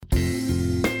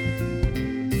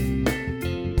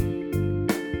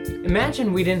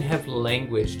Imagine we didn't have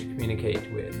language to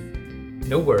communicate with.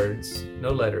 No words,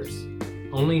 no letters,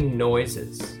 only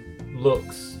noises,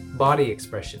 looks, body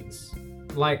expressions,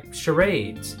 like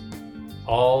charades,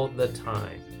 all the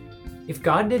time. If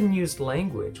God didn't use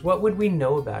language, what would we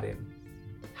know about Him?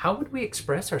 How would we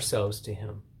express ourselves to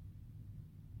Him?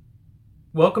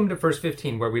 Welcome to First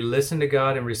 15, where we listen to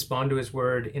God and respond to His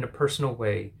Word in a personal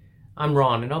way. I'm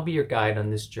Ron, and I'll be your guide on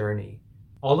this journey.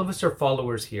 All of us are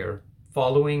followers here,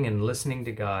 following and listening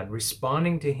to God,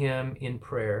 responding to Him in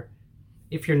prayer.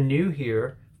 If you're new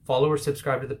here, follow or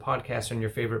subscribe to the podcast on your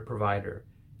favorite provider.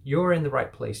 You're in the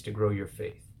right place to grow your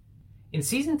faith. In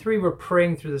Season 3, we're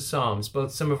praying through the Psalms,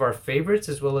 both some of our favorites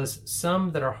as well as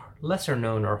some that are lesser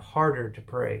known or harder to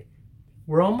pray.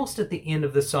 We're almost at the end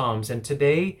of the Psalms, and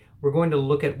today we're going to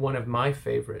look at one of my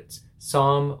favorites,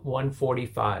 Psalm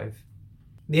 145.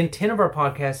 The intent of our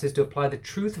podcast is to apply the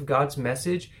truth of God's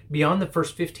message beyond the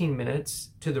first 15 minutes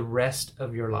to the rest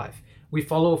of your life. We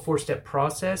follow a 4-step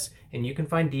process, and you can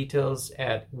find details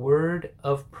at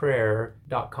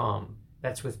wordofprayer.com.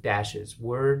 That's with dashes,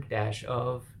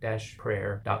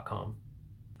 word-of-prayer.com.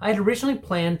 I had originally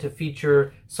planned to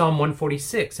feature Psalm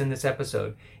 146 in this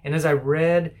episode, and as I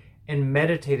read and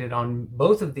meditated on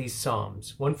both of these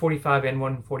Psalms, 145 and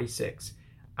 146,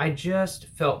 I just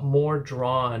felt more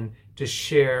drawn to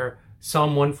share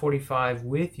Psalm 145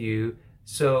 with you,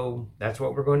 so that's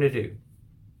what we're going to do.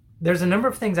 There's a number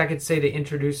of things I could say to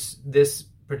introduce this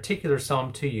particular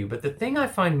psalm to you, but the thing I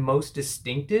find most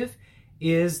distinctive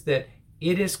is that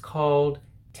it is called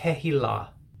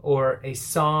Tehillah, or a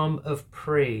psalm of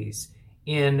praise,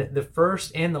 in the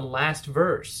first and the last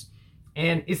verse.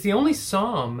 And it's the only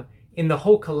psalm in the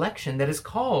whole collection that is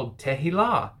called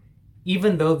Tehillah,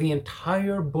 even though the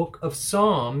entire book of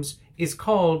Psalms is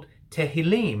called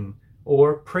Tehillim,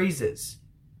 or praises.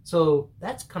 So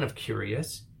that's kind of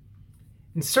curious.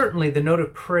 And certainly the note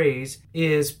of praise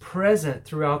is present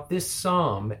throughout this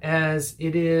psalm, as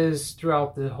it is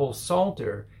throughout the whole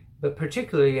Psalter, but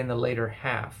particularly in the later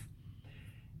half.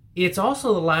 It's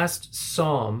also the last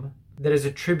psalm that is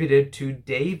attributed to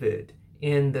David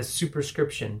in the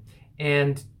superscription,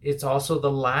 and it's also the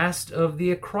last of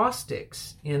the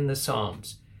acrostics in the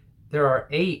Psalms. There are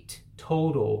 8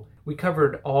 total. We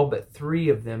covered all but 3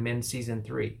 of them in Season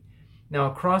 3.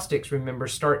 Now, acrostics, remember,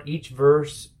 start each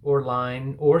verse or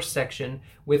line or section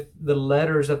with the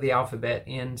letters of the alphabet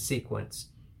in sequence.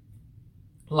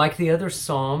 Like the other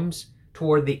Psalms,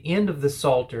 toward the end of the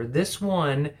Psalter, this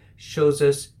one shows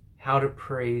us how to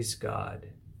praise God.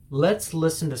 Let's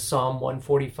listen to Psalm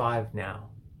 145 now.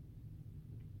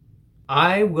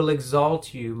 I will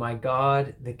exalt you, my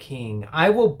God, the King. I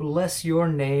will bless your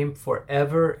name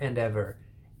forever and ever.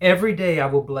 Every day I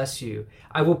will bless you.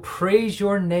 I will praise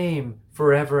your name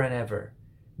forever and ever.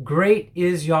 Great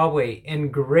is Yahweh,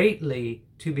 and greatly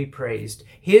to be praised.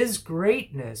 His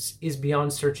greatness is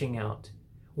beyond searching out.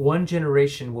 One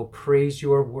generation will praise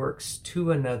your works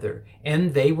to another,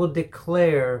 and they will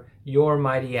declare your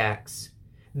mighty acts.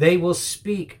 They will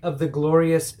speak of the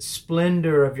glorious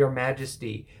splendor of your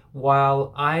majesty,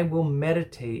 while I will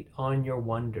meditate on your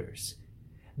wonders.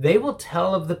 They will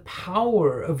tell of the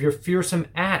power of your fearsome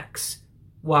acts,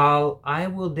 while I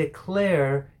will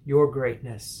declare your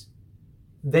greatness.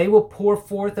 They will pour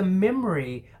forth a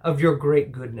memory of your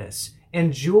great goodness,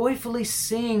 and joyfully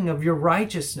sing of your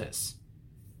righteousness.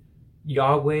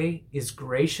 Yahweh is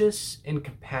gracious and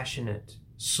compassionate,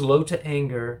 slow to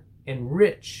anger, and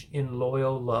rich in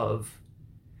loyal love.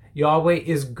 Yahweh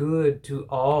is good to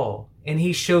all, and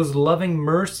He shows loving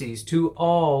mercies to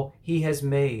all He has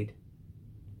made.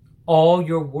 All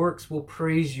your works will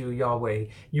praise you, Yahweh.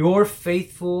 Your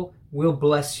faithful will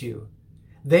bless you.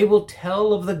 They will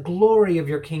tell of the glory of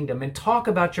your kingdom and talk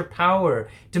about your power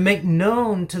to make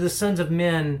known to the sons of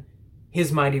men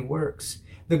His mighty works,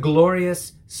 the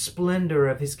glorious splendor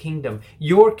of His kingdom.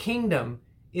 Your kingdom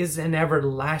is an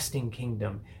everlasting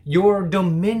kingdom. Your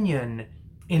dominion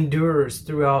endures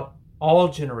throughout all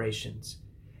generations.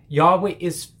 Yahweh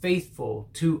is faithful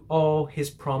to all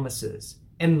His promises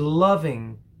and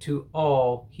loving to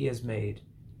all He has made.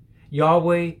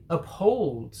 Yahweh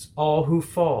upholds all who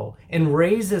fall and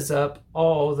raises up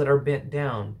all that are bent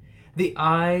down. The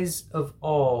eyes of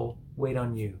all wait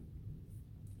on you.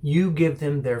 You give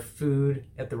them their food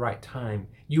at the right time.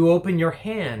 You open your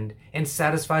hand and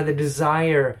satisfy the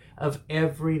desire of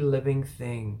every living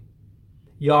thing.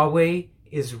 Yahweh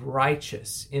is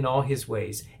righteous in all His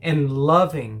ways and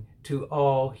loving to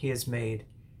all He has made.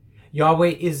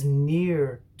 Yahweh is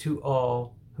near to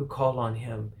all who call on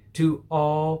Him, to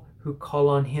all who call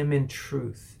on Him in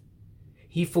truth.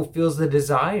 He fulfills the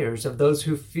desires of those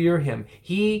who fear him.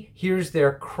 He hears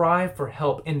their cry for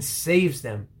help and saves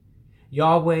them.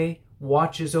 Yahweh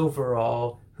watches over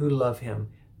all who love him,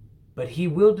 but he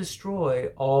will destroy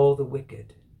all the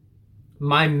wicked.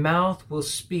 My mouth will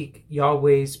speak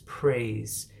Yahweh's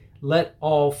praise. Let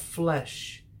all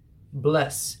flesh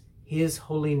bless his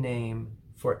holy name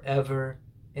forever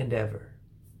and ever.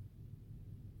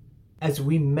 As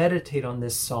we meditate on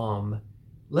this psalm,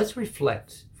 let's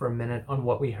reflect for a minute on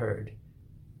what we heard.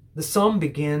 The psalm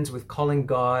begins with calling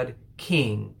God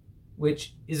King,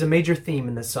 which is a major theme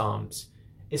in the Psalms,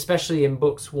 especially in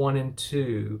books 1 and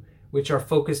 2, which are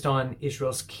focused on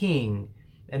Israel's king,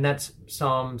 and that's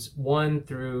Psalms 1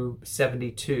 through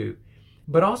 72.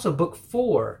 But also book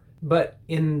 4. But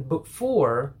in book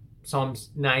 4,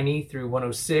 Psalms 90 through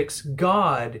 106,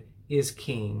 God is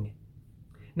king.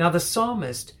 Now the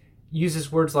psalmist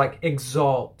uses words like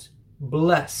exalt,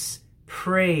 bless,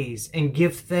 praise, and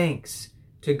give thanks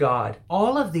to God.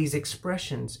 All of these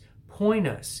expressions point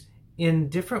us in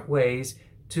different ways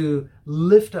to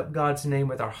lift up God's name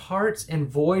with our hearts and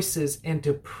voices and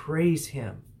to praise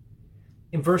him.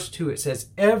 In verse 2 it says,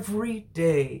 every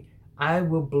day I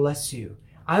will bless you.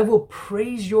 I will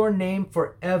praise your name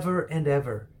forever and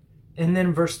ever. And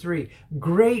then verse 3,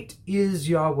 great is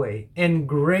Yahweh and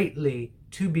greatly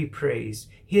to be praised.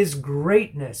 His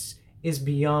greatness is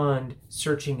beyond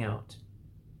searching out.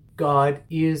 God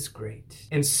is great,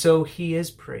 and so he is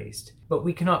praised. But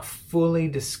we cannot fully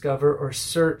discover or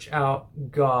search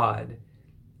out God,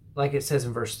 like it says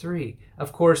in verse 3.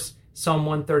 Of course, Psalm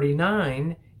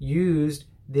 139 used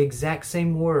the exact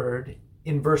same word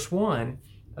in verse 1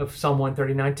 of Psalm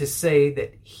 139 to say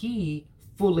that he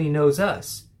fully knows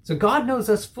us. So God knows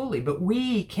us fully, but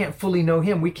we can't fully know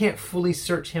him. We can't fully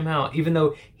search him out, even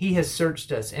though he has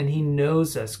searched us and he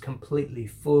knows us completely,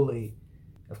 fully.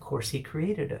 Of course, he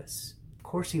created us. Of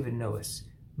course, he would know us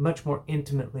much more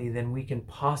intimately than we can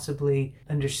possibly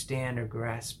understand or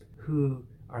grasp who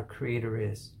our Creator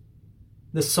is.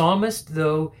 The psalmist,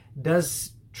 though,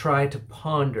 does try to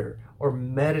ponder or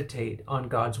meditate on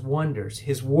God's wonders,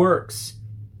 his works,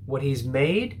 what he's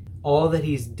made, all that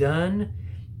he's done.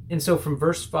 And so from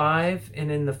verse 5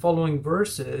 and in the following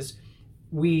verses,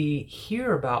 we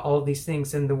hear about all these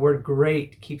things, and the word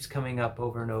great keeps coming up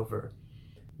over and over.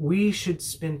 We should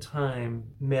spend time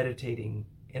meditating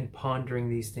and pondering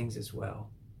these things as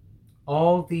well.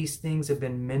 All these things have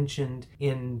been mentioned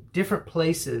in different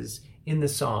places in the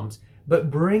Psalms,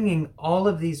 but bringing all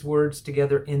of these words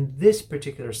together in this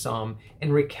particular psalm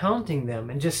and recounting them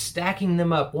and just stacking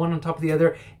them up one on top of the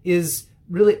other is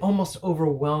really almost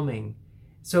overwhelming.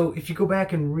 So if you go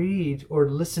back and read or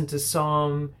listen to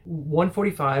Psalm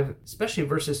 145, especially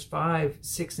verses 5,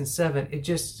 6, and 7, it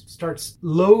just starts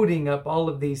loading up all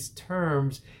of these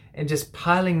terms and just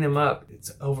piling them up.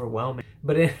 It's overwhelming,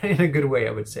 but in a good way,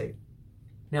 I would say.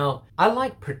 Now, I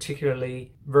like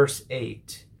particularly verse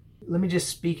 8. Let me just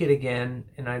speak it again,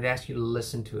 and I'd ask you to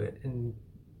listen to it and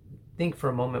think for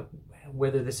a moment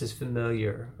whether this is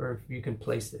familiar or if you can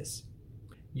place this.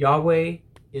 Yahweh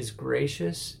is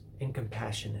gracious and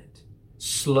compassionate,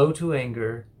 slow to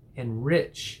anger, and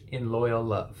rich in loyal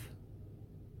love.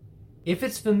 If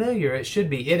it's familiar, it should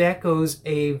be. It echoes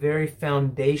a very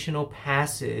foundational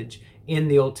passage in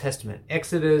the Old Testament.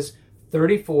 Exodus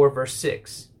 34, verse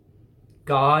 6.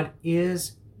 God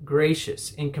is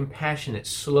gracious and compassionate,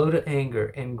 slow to anger,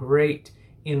 and great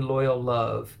in loyal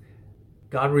love.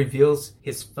 God reveals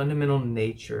his fundamental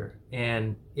nature,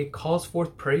 and it calls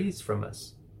forth praise from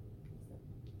us.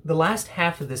 The last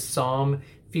half of this psalm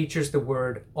features the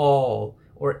word all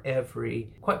or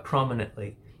every quite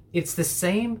prominently. It's the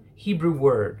same Hebrew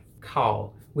word,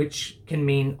 kal, which can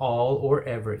mean all or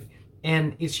every.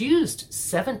 And it's used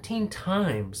 17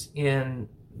 times in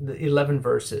the 11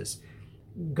 verses.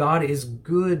 God is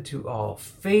good to all,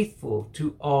 faithful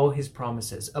to all his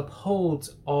promises,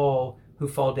 upholds all who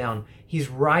fall down. He's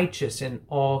righteous in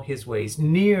all his ways,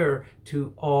 near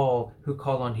to all who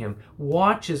call on him,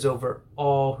 watches over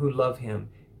all who love him.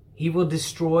 He will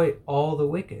destroy all the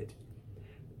wicked.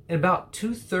 And about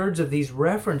 2/3 of these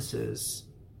references,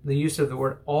 the use of the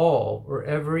word all or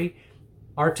every,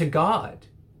 are to God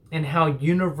and how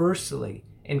universally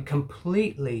and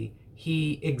completely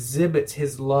he exhibits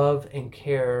his love and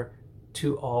care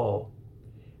to all.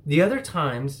 The other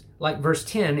times, like verse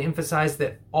 10, emphasize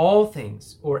that all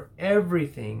things or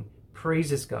everything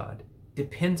praises God,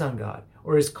 depends on God,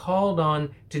 or is called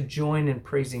on to join in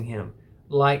praising him.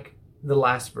 Like the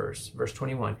last verse, verse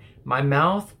 21, my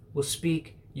mouth will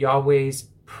speak Yahweh's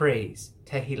praise,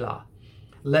 Tehillah.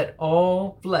 Let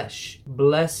all flesh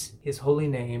bless his holy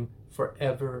name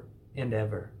forever and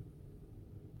ever.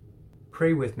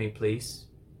 pray with me, please?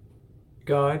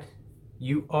 God,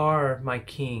 you are my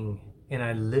King, and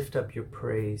I lift up your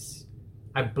praise.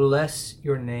 I bless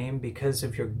your name because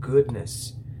of your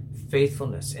goodness,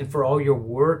 faithfulness, and for all your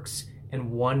works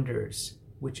and wonders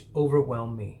which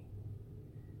overwhelm me.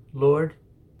 Lord,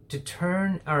 to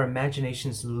turn our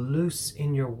imaginations loose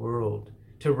in your world,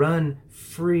 to run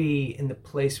free in the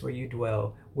place where you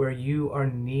dwell, where you are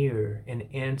near and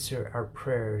answer our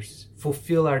prayers,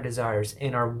 fulfill our desires,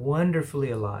 and are wonderfully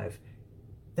alive.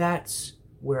 That's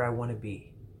where I want to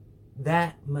be.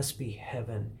 That must be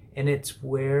heaven, and it's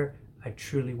where I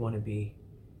truly want to be.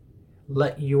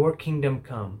 Let your kingdom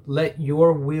come. Let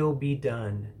your will be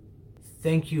done.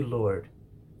 Thank you, Lord,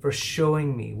 for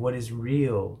showing me what is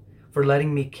real, for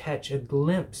letting me catch a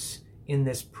glimpse in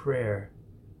this prayer.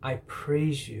 I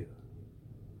praise you.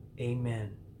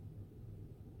 Amen.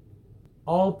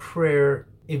 All prayer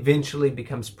eventually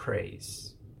becomes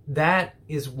praise. That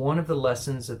is one of the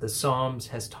lessons that the Psalms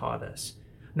has taught us.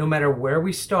 No matter where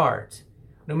we start,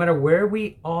 no matter where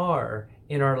we are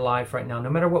in our life right now, no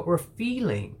matter what we're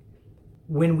feeling,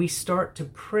 when we start to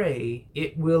pray,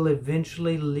 it will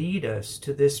eventually lead us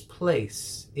to this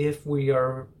place if we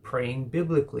are praying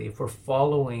biblically, if we're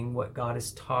following what God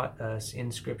has taught us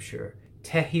in Scripture.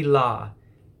 Tehillah,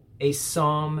 a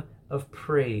psalm of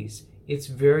praise. It's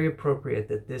very appropriate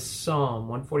that this Psalm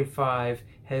 145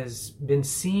 has been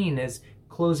seen as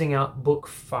closing out Book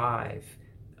 5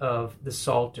 of the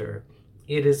Psalter.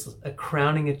 It is a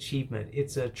crowning achievement.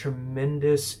 It's a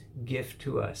tremendous gift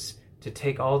to us to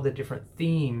take all the different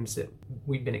themes that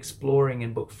we've been exploring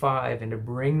in Book 5 and to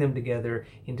bring them together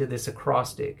into this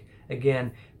acrostic.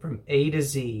 Again, from A to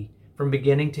Z, from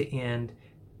beginning to end,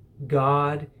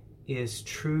 God is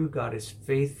true, God is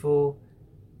faithful,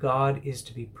 God is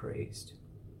to be praised.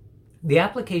 The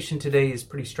application today is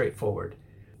pretty straightforward.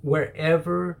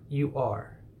 Wherever you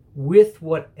are, with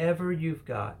whatever you've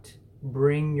got,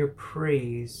 bring your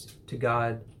praise to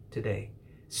God today.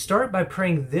 Start by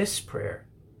praying this prayer.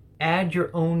 Add your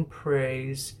own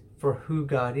praise for who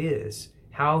God is,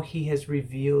 how he has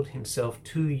revealed himself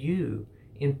to you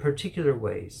in particular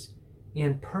ways,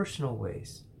 in personal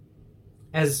ways.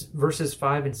 As verses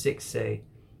 5 and 6 say,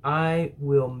 I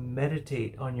will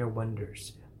meditate on your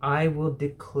wonders. I will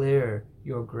declare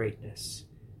your greatness.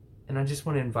 And I just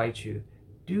want to invite you,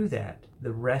 do that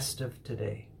the rest of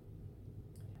today.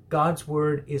 God's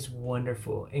word is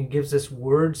wonderful and gives us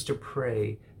words to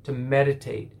pray, to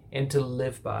meditate, and to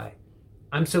live by.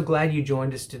 I'm so glad you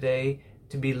joined us today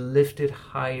to be lifted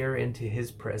higher into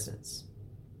his presence.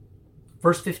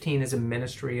 Verse 15 is a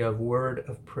ministry of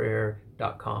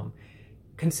wordofprayer.com.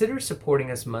 Consider supporting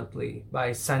us monthly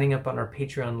by signing up on our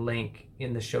Patreon link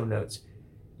in the show notes.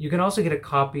 You can also get a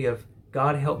copy of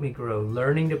God Help Me Grow,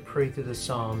 Learning to Pray Through the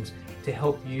Psalms to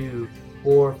help you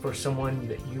or for someone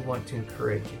that you want to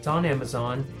encourage. It's on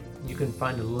Amazon. You can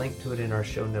find a link to it in our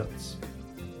show notes.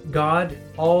 God,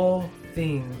 all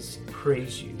things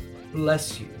praise you,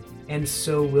 bless you, and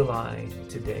so will I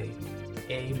today.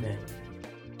 Amen.